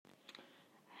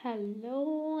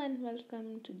Hello and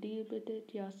welcome to Deal With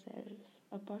It Yourself,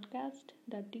 a podcast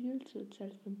that deals with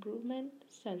self improvement,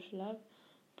 self love,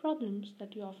 problems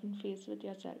that you often face with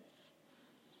yourself.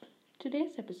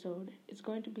 Today's episode is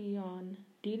going to be on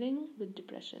dealing with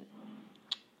depression.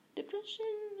 Depression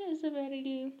is a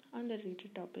very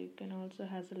underrated topic and also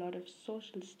has a lot of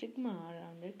social stigma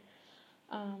around it.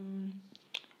 Um,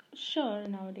 sure,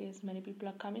 nowadays many people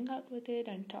are coming out with it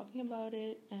and talking about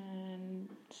it and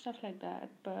stuff like that,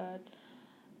 but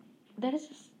there is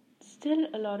still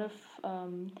a lot of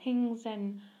things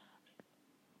and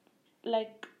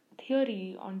like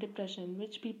theory on depression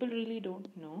which people really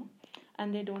don't know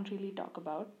and they don't really talk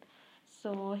about.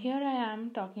 So here I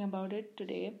am talking about it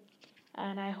today,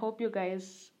 and I hope you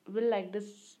guys will like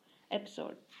this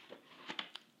episode.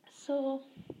 So,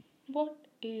 what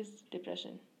is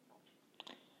depression?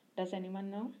 Does anyone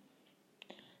know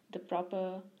the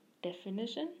proper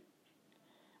definition?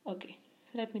 Okay,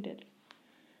 let me tell you.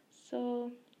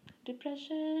 So,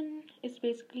 depression is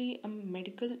basically a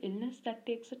medical illness that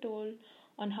takes a toll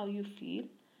on how you feel,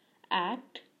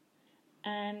 act,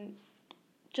 and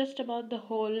just about the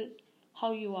whole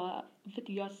how you are with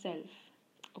yourself.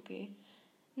 Okay,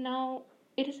 now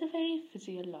it is a very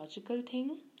physiological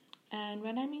thing, and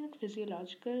when I mean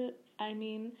physiological, I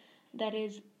mean that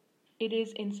is it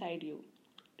is inside you,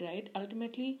 right?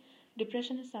 Ultimately,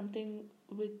 depression is something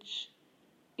which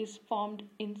is formed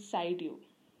inside you.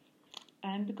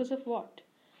 And because of what?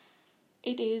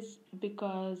 It is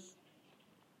because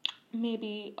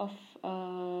maybe of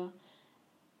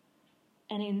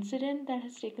an incident that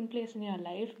has taken place in your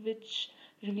life which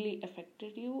really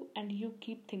affected you and you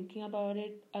keep thinking about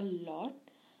it a lot,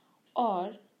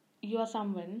 or you are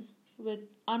someone with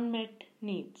unmet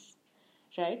needs,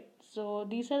 right? So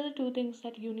these are the two things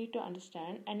that you need to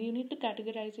understand and you need to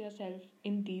categorize yourself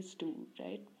in these two,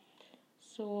 right?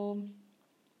 So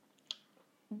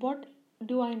what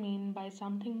do I mean by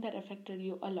something that affected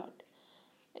you a lot?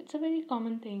 It's a very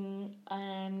common thing,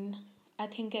 and I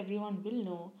think everyone will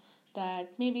know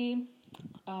that maybe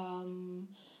um,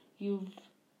 you've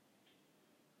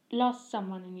lost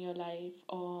someone in your life,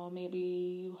 or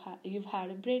maybe you've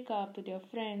had a breakup with your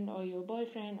friend, or your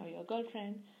boyfriend, or your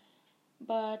girlfriend,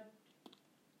 but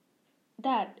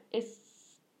that is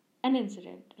an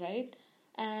incident, right?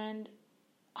 And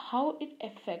how it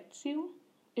affects you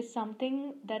is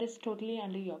something that is totally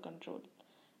under your control,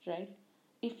 right?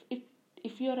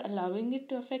 If you're allowing it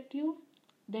to affect you,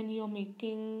 then you're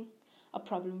making a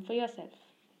problem for yourself.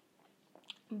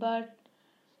 But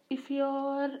if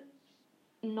you're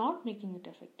not making it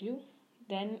affect you,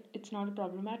 then it's not a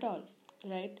problem at all,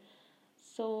 right?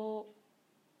 So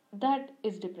that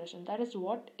is depression. That is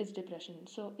what is depression.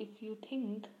 So if you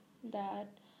think that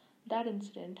that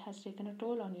incident has taken a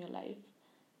toll on your life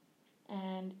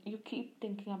and you keep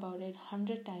thinking about it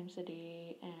 100 times a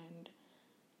day, and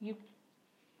you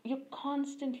you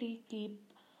constantly keep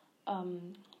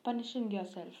punishing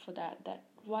yourself for that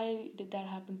why did that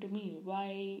happen to me,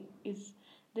 why is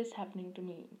this happening to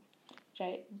me,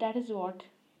 right? That is what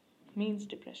means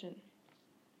depression.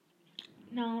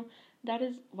 Now, that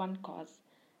is one cause.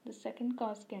 The second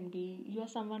cause can be you are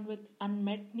someone with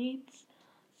unmet needs.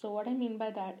 So what I mean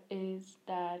by that is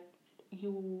that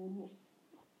you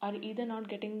are either not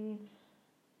getting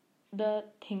the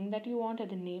thing that you want or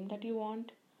the name that you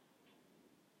want.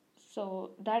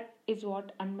 So that is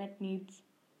what unmet needs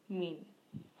mean.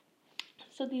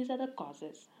 So these are the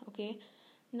causes, okay?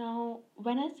 Now,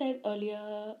 when I said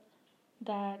earlier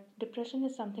that depression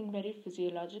is something very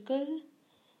physiological,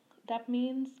 that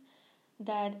means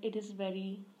that it is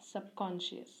very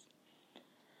subconscious.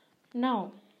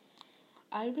 Now,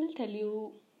 I will tell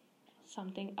you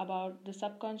something about the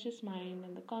subconscious mind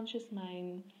and the conscious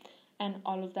mind and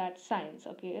all of that science,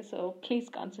 okay? So please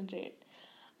concentrate.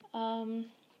 Um,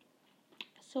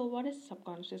 so, what is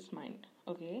subconscious mind?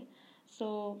 Okay,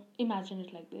 so imagine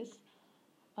it like this.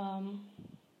 Um,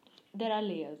 there are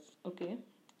layers, okay?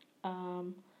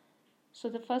 Um, so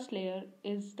the first layer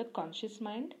is the conscious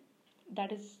mind.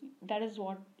 That is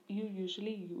what you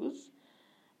usually use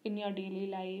in your daily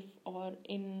life or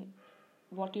in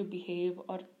what you behave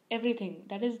or everything.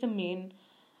 That is the main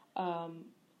um,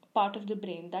 part of the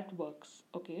brain that works,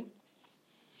 okay?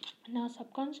 Now,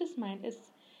 subconscious mind is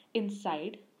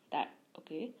inside that,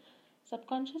 okay?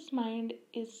 Subconscious mind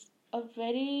is a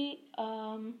very,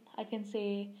 I can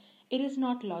say, it is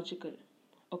not logical,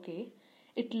 okay?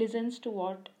 It listens to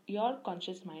what your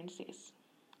conscious mind says,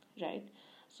 right?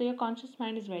 So, your conscious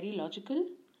mind is very logical,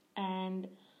 and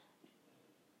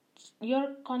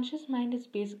your conscious mind is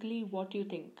basically what you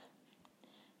think,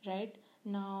 right?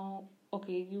 Now,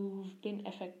 okay, you've been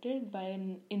affected by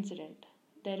an incident.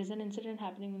 there is an incident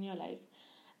happening in your life,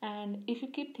 and if you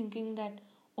keep thinking that,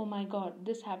 oh my god,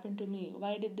 this happened to me,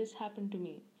 why did this happen to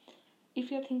me? If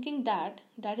you're thinking that,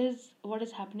 that is what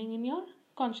is happening in your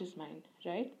conscious mind,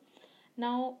 right?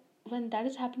 Now, when that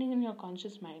is happening in your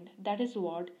conscious mind, that is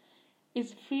what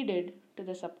is feeded to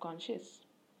the subconscious.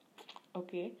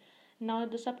 Okay, now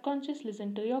the subconscious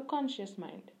listen to your conscious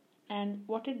mind, and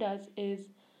what it does is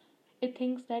it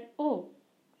thinks that, oh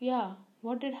yeah,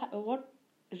 what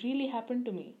really happened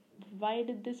to me, why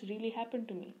did this really happen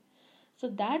to me? So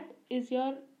that is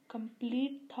your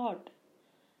complete thought.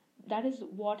 That is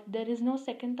what, there is no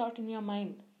second thought in your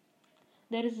mind.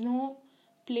 There is no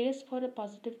place for a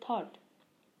positive thought.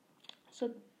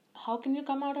 So how can you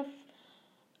come out of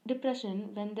depression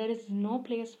when there is no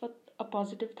place for a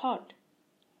positive thought,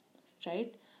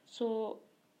 right? So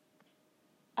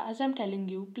as I'm telling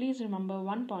you, please remember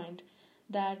one point,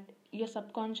 that your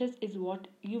subconscious is what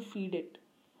you feed it.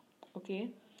 Okay,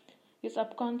 your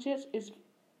subconscious is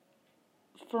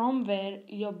from where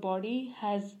your body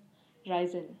has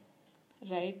risen,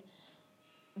 right?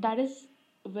 That is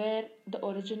where the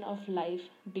origin of life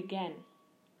began.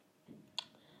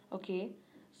 Okay,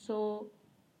 so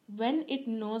when it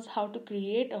knows how to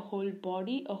create a whole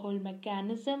body, a whole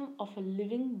mechanism of a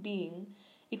living being,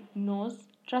 it knows,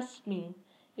 trust me,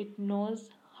 it knows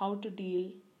how to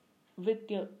deal with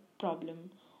your problem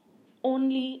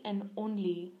only and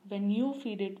only when you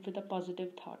feed it with a positive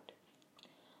thought.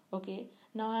 Okay,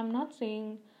 now I'm not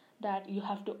saying that you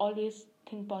have to always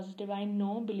think positive. I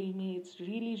know, believe me, it's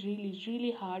really, really,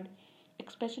 really hard,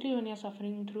 especially when you're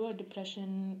suffering through a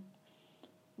depression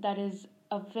that is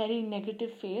a very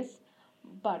negative phase.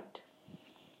 But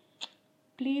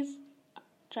please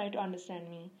try to understand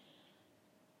me.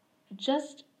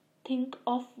 Just think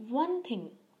of one thing,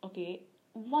 okay?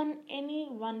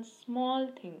 One small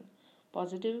thing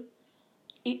positive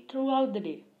throughout the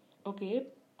day, okay?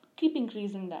 Keep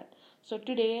increasing that. So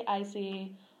today I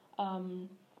say um,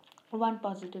 one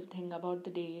positive thing about the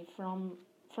day from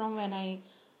when I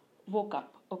woke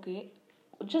up, okay?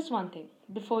 Just one thing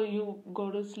before you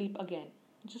go to sleep again.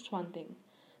 Just one thing.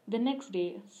 The next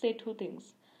day, say two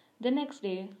things. The next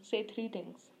day, say three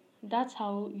things. That's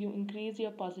how you increase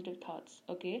your positive thoughts,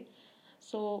 okay?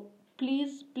 So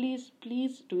please, please,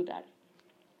 please do that.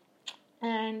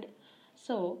 And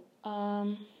so,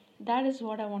 that is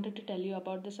what I wanted to tell you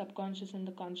about the subconscious and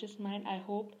the conscious mind. I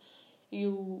hope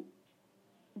you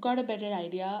got a better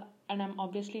idea, and I'm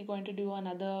obviously going to do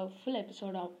another full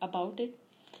episode about it,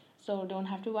 so don't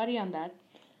have to worry on that.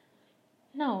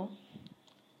 Now,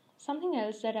 something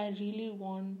else that I really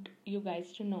want you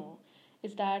guys to know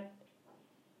is that,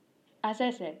 as I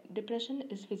said, depression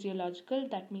is physiological.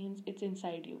 That means it's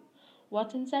inside you.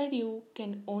 What's inside you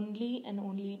can only and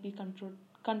only be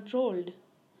controlled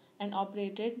and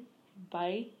operated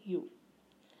by you,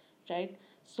 right?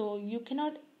 So you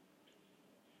cannot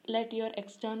let your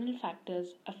external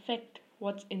factors affect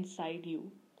what's inside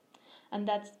you. And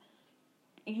that's,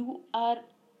 you are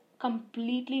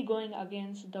completely going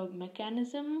against the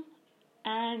mechanism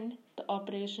and the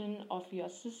operation of your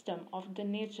system, of the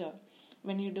nature,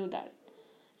 when you do that,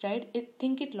 right?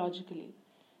 Think it logically.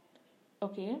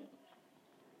 Okay,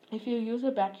 if you use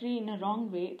a battery in a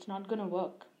wrong way, it's not going to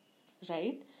work,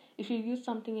 right? If you use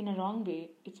something in a wrong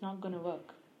way, it's not going to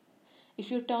work.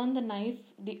 If you turn the knife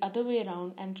the other way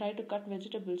around and try to cut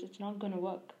vegetables, it's not going to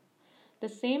work. The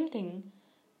same thing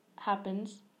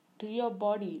happens to your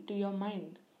body, to your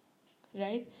mind,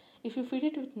 right? If you feed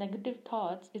it with negative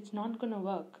thoughts, it's not going to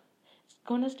work. It's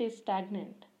going to stay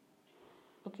stagnant.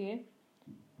 Okay?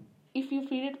 If you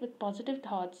feed it with positive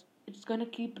thoughts, it's going to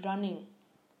keep running.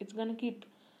 It's going to keep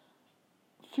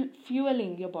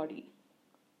fueling your body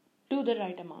to the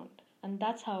right amount. And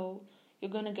that's how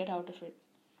you're going to get out of it,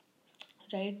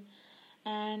 right?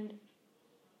 And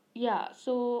yeah,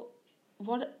 so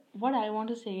what I want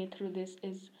to say through this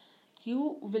is,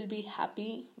 you will be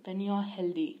happy when you're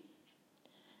healthy,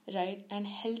 right? And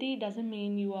healthy doesn't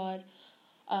mean you are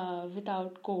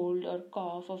without cold or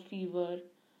cough or fever.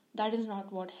 That is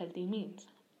not what healthy means.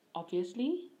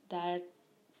 Obviously, that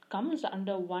comes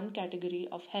under one category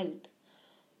of health.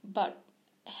 But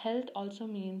health also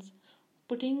means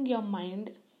putting your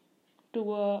mind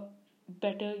to a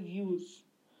better use,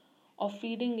 of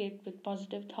feeding it with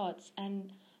positive thoughts.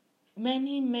 And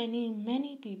many, many,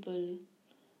 many people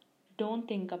don't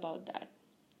think about that.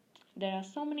 There are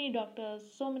so many doctors,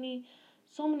 so many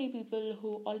people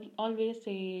who always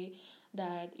say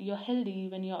that you're healthy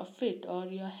when you're fit, or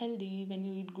you're healthy when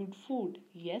you eat good food.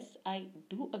 Yes, I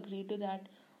do agree to that,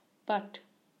 but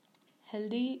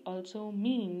healthy also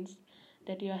means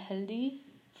that you're healthy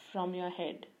from your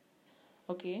head.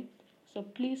 Okay, So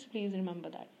please remember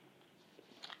that.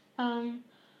 Um,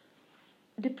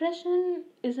 Depression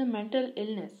is a mental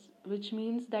illness, which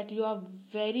means that you are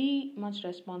very much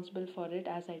responsible for it,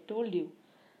 as I told you,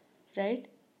 right?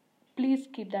 Please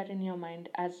keep that in your mind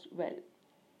as well.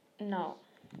 Now,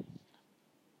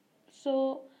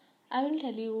 so I will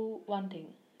tell you one thing,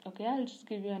 okay? I'll just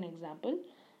give you an example.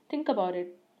 Think about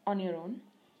it on your own.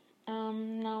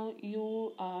 Now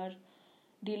you are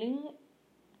dealing,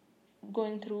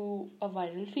 going through a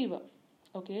viral fever,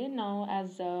 okay? Now,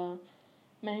 as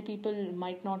many people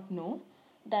might not know,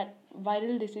 that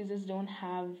viral diseases don't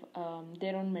have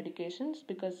their own medications,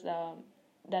 because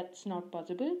that's not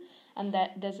possible, and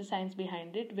that there's a science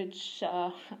behind it, which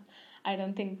I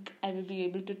don't think I will be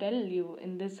able to tell you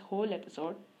in this whole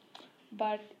episode.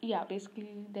 But yeah,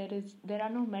 basically there are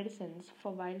no medicines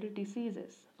for viral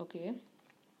diseases, okay?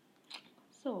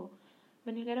 So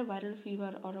when you get a viral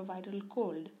fever or a viral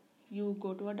cold, you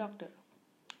go to a doctor,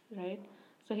 right?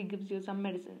 So he gives you some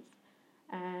medicines,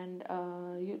 and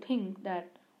you think that,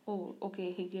 oh,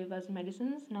 okay, he gave us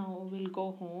medicines. Now we'll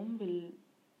go home.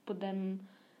 Put them,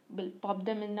 we'll pop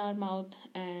them in our mouth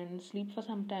and sleep for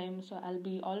some time. So I'll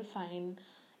be all fine.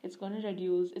 It's gonna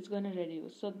reduce. It's gonna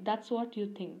reduce. So that's what you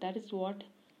think. That is what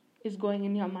is going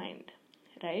in your mind,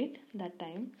 right? That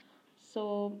time.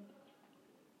 So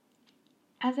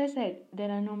as I said,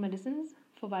 there are no medicines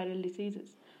for viral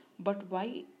diseases. But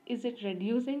why is it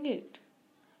reducing it?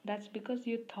 That's because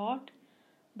you thought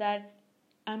that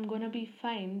I'm gonna be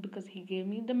fine because he gave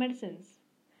me the medicines,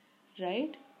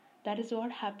 right? That is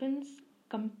what happens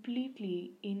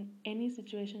completely in any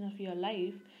situation of your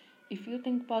life if you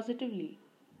think positively,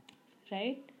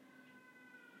 right?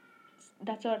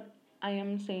 That's what I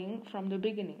am saying from the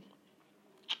beginning.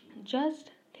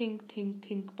 Just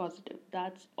think positive.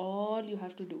 That's all you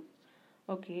have to do.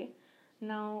 Okay.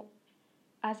 Now,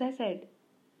 as I said,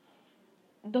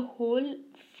 the whole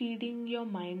feeding your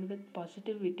mind with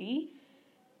positivity,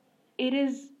 it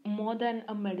is more than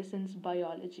a medicine's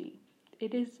biology.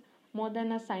 It is more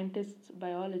than a scientist's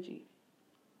biology.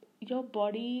 Your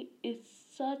body is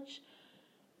such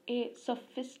a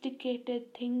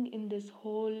sophisticated thing in this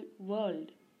whole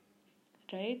world,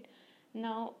 right?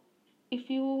 Now, if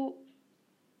you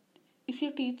if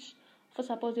you teach, for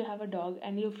suppose you have a dog,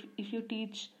 and if you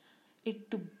teach it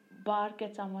to bark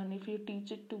at someone, if you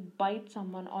teach it to bite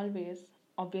someone always,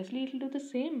 obviously it'll do the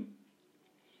same,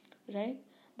 right?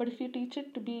 But if you teach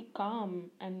it to be calm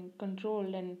and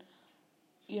controlled, and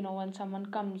when someone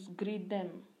comes, greet them,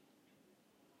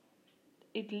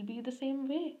 it'll be the same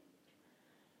way.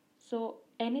 So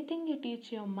anything you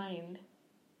teach your mind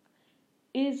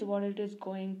is what it is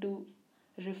going to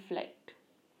reflect,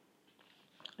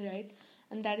 right?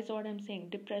 And that is what I'm saying.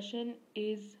 Depression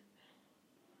is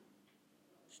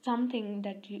something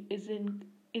that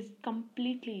is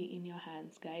completely in your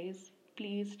hands, guys.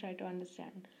 Please try to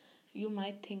understand. You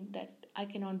might think that I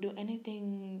cannot do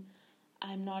anything,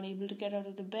 I'm not able to get out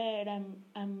of the bed,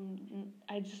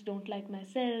 I just don't like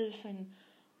myself, and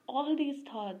all these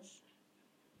thoughts,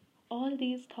 all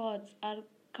these thoughts are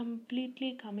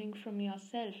completely coming from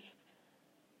yourself,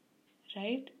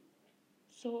 right?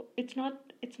 So it's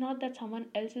not that someone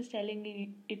else is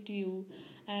telling it to you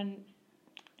and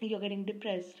you're getting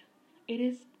depressed. It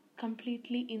is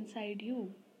completely inside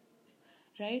you,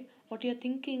 right? What you're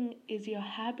thinking is your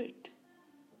habit.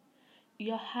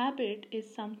 Your habit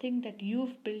is something that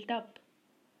you've built up,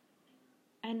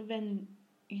 and when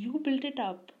you build it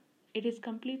up, it is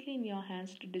completely in your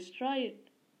hands to destroy it,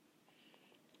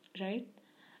 right?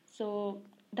 So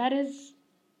that is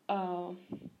uh,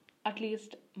 at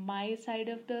least my side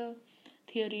of the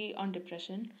theory on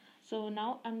depression. So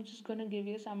now I'm just gonna give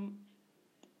you some,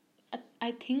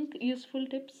 I think, useful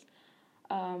tips.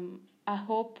 I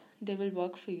hope they will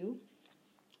work for you.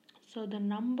 So the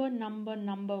number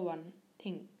one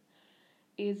thing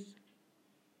is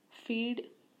feed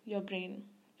your brain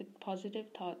with positive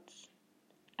thoughts.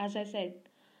 As I said,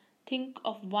 think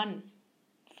of one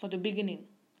for the beginning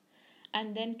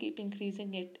and then keep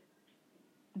increasing it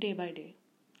day by day.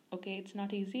 Okay, it's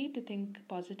not easy to think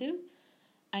positive,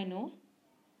 I know.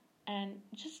 And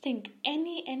just think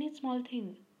any small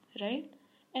thing, right?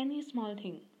 Any small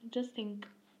thing. Just think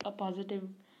a positive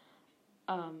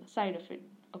side of it.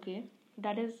 Okay,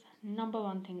 that is number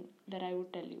one thing that I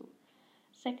would tell you.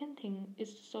 Second thing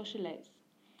is to socialize.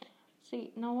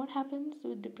 See, now what happens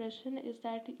with depression is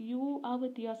that you are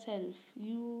with yourself.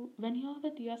 When you are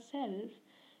with yourself,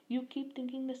 you keep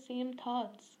thinking the same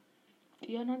thoughts.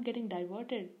 You're not getting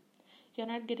diverted. You're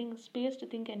not getting space to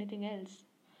think anything else,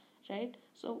 right?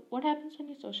 So what happens when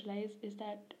you socialize is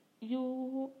that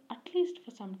you, at least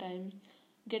for some time,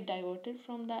 get diverted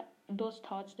from those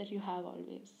thoughts that you have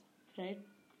always, right?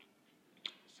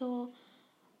 So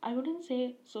I wouldn't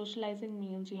say socializing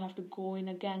means you have to go in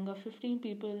a gang of 15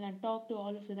 people and talk to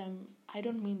all of them. I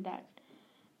don't mean that.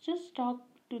 Just talk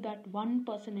to that one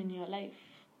person in your life.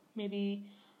 Maybe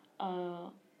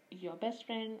your best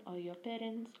friend, or your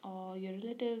parents, or your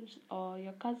relatives, or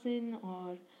your cousin,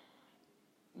 or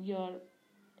your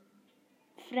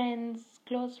friends,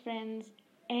 close friends,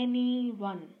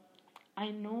 anyone. I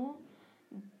know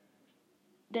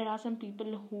there are some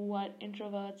people who are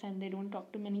introverts and they don't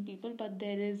talk to many people, but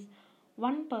there is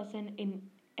one person in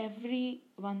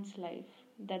everyone's life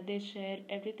that they share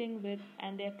everything with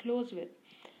and they are close with.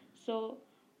 So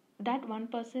that one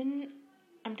person,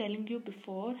 I'm telling you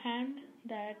beforehand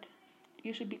that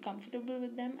you should be comfortable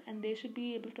with them and they should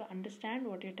be able to understand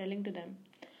what you're telling to them.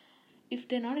 If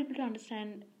they're not able to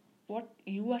understand what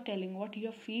you are telling, what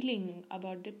you're feeling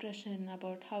about depression,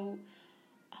 about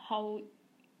how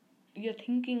you're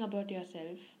thinking about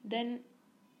yourself, then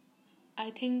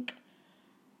I think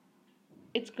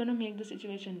it's gonna make the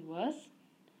situation worse,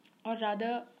 or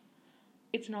rather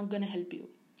it's not gonna help you,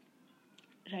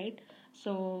 right?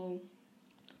 So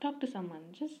talk to someone.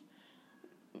 Just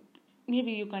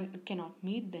maybe you cannot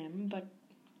meet them, but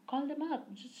call them up.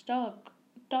 Just talk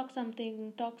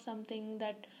something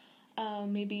that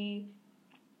maybe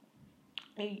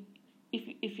uh,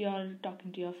 if you're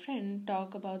talking to your friend,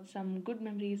 talk about some good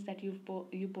memories that you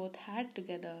both had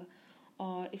together.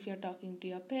 Or if you're talking to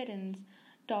your parents,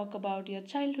 talk about your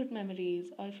childhood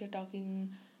memories. Or if you're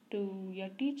talking to your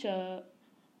teacher,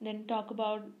 then talk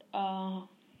about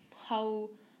how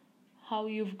how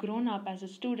you've grown up as a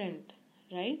student,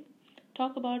 right?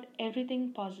 Talk about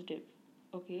everything positive,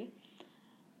 okay?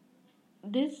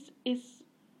 This is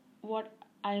what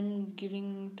I'm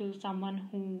giving to someone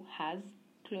who has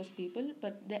close people,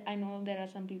 but I know there are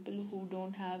some people who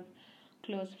don't have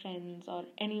close friends or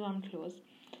anyone close.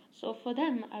 So for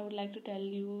them, I would like to tell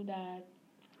you that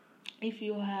if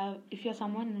you're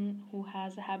someone who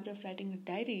has a habit of writing a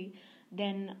diary,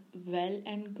 then well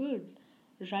and good.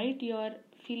 Write your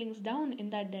feelings down in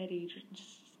that diary.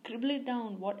 Just scribble it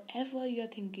down, whatever you're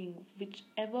thinking,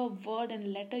 whichever word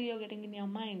and letter you're getting in your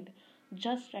mind,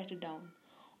 just write it down.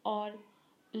 Or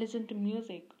listen to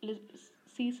music,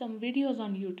 see some videos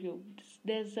on YouTube.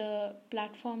 There's a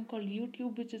platform called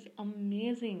YouTube which is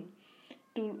amazing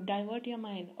to divert your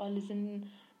mind. Or listen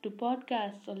to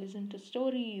podcasts, or listen to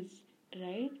stories,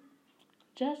 right?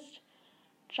 Just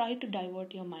try to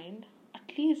divert your mind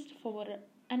at least for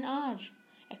an hour.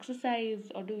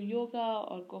 Exercise, or do yoga,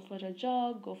 or go for a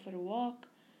jog, go for a walk,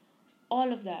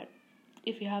 all of that.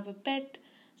 If you have a pet,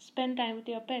 spend time with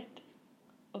your pet,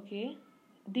 okay?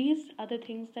 These are the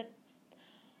things that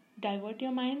divert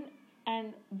your mind.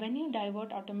 And when you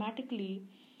divert, automatically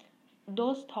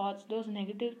those thoughts, those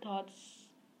negative thoughts,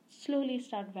 slowly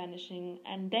start vanishing,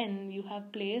 and then you have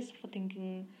place for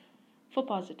thinking for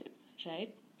positive,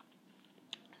 right?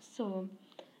 So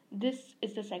this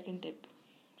is the second tip,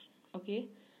 okay?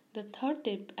 The third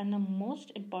tip, and the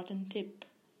most important tip,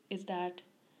 is that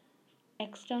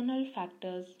external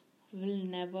factors will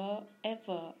never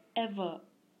ever ever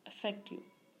affect you,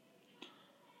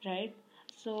 right?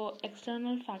 So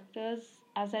external factors,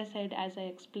 as I said, as I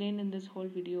explained in this whole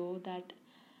video, that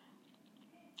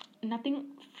nothing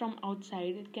from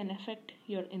outside can affect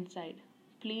your inside.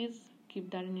 Please keep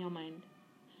that in your mind,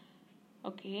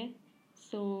 okay?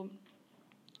 So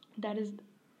that is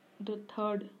the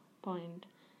third point.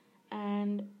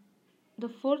 And the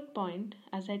fourth point,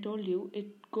 as I told you, it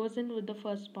goes in with the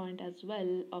first point as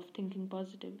well, of thinking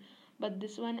positive, but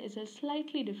this one is a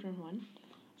slightly different one.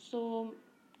 So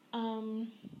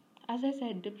um as I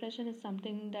said, depression is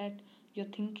something that you're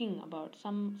thinking about,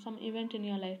 some event in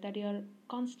your life that you're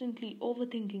constantly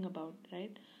overthinking about,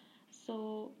 right?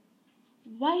 So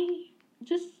why,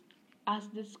 just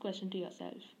ask this question to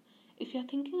yourself. If you're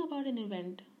thinking about an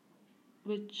event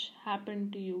which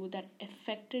happened to you that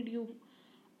affected you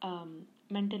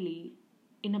mentally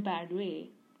in a bad way,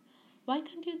 why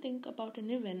can't you think about an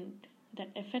event that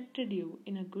affected you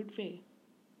in a good way,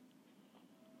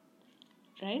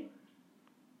 right?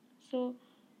 So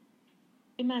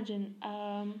imagine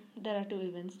there are two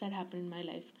events that happened in my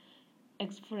life.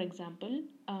 For example,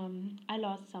 I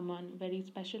lost someone very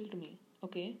special to me.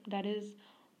 Okay, that is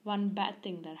one bad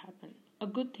thing that happened. A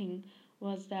good thing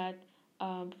was that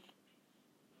um,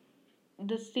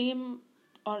 the same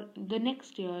or the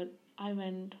next year, I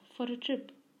went for a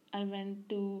trip. I went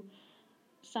to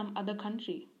some other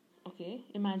country. Okay,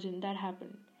 imagine that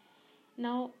happened.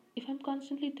 Now, if I'm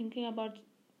constantly thinking about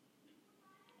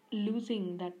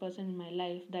losing that person in my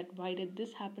life, that why did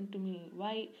this happen to me,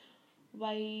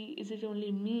 Why is it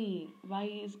only me? Why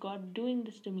is God doing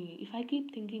this to me? If I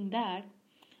keep thinking that,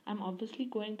 I'm obviously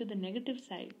going to the negative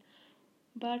side.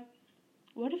 But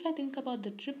what if I think about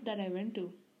the trip that I went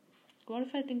to? What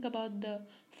if I think about the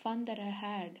fun that I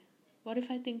had? What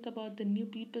if I think about the new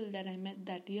people that I met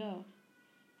that year?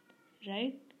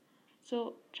 Right?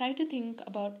 So try to think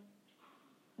about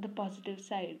the positive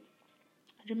side.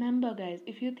 Remember, guys,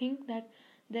 if you think that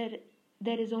there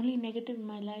there is only negative in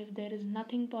my life, there is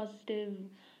nothing positive,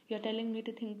 you're telling me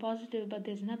to think positive, but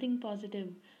there's nothing positive.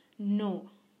 No,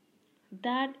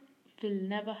 that will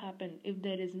never happen. If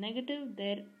there is negative,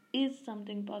 there is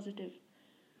something positive.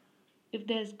 If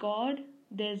there's God,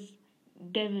 there's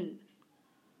devil.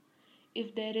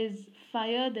 If there is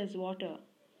fire, there's water.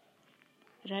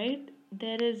 Right?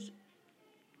 There is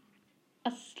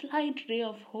a slight ray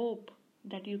of hope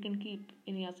that you can keep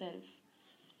in yourself.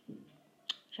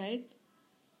 Right?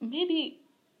 Maybe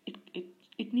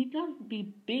it need not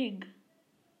be big,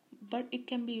 but it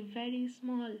can be very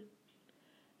small.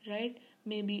 Right?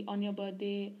 Maybe on your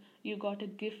birthday you got a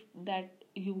gift that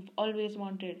you've always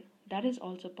wanted. That is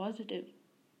also positive.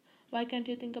 Why can't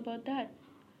you think about that?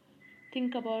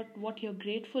 Think about what you're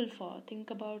grateful for.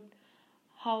 Think about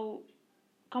how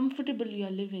comfortable you're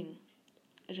living,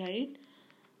 right?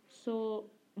 So,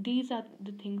 these are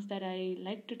the things that I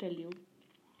like to tell you.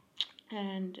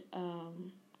 And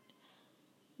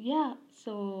yeah,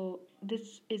 so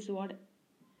this is what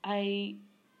I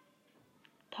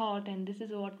thought, and this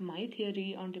is what my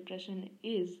theory on depression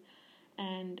is.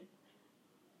 And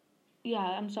yeah,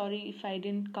 I'm sorry if I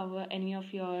didn't cover any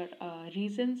of your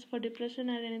reasons for depression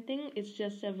or anything. It's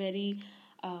just a very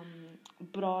um,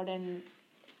 broad and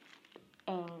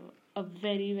a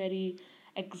very, very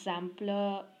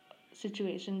exemplar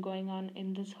situation going on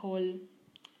in this whole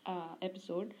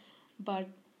episode. But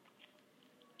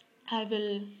I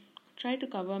will try to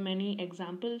cover many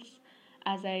examples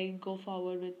as I go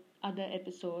forward with other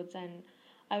episodes, and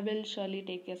I will surely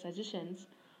take your suggestions.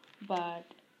 But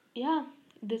yeah,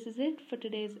 this is it for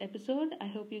today's episode. I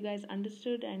hope you guys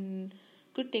understood and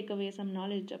could take away some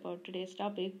knowledge about today's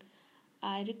topic.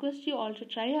 I request you all to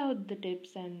try out the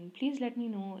tips and please let me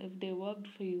know if they worked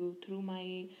for you through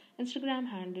my Instagram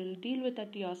handle, Deal With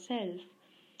It Yourself.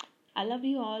 I love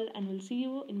you all and will see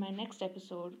you in my next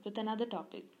episode with another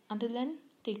topic. Until then,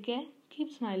 take care,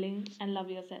 keep smiling, and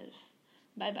love yourself.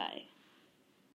 Bye bye.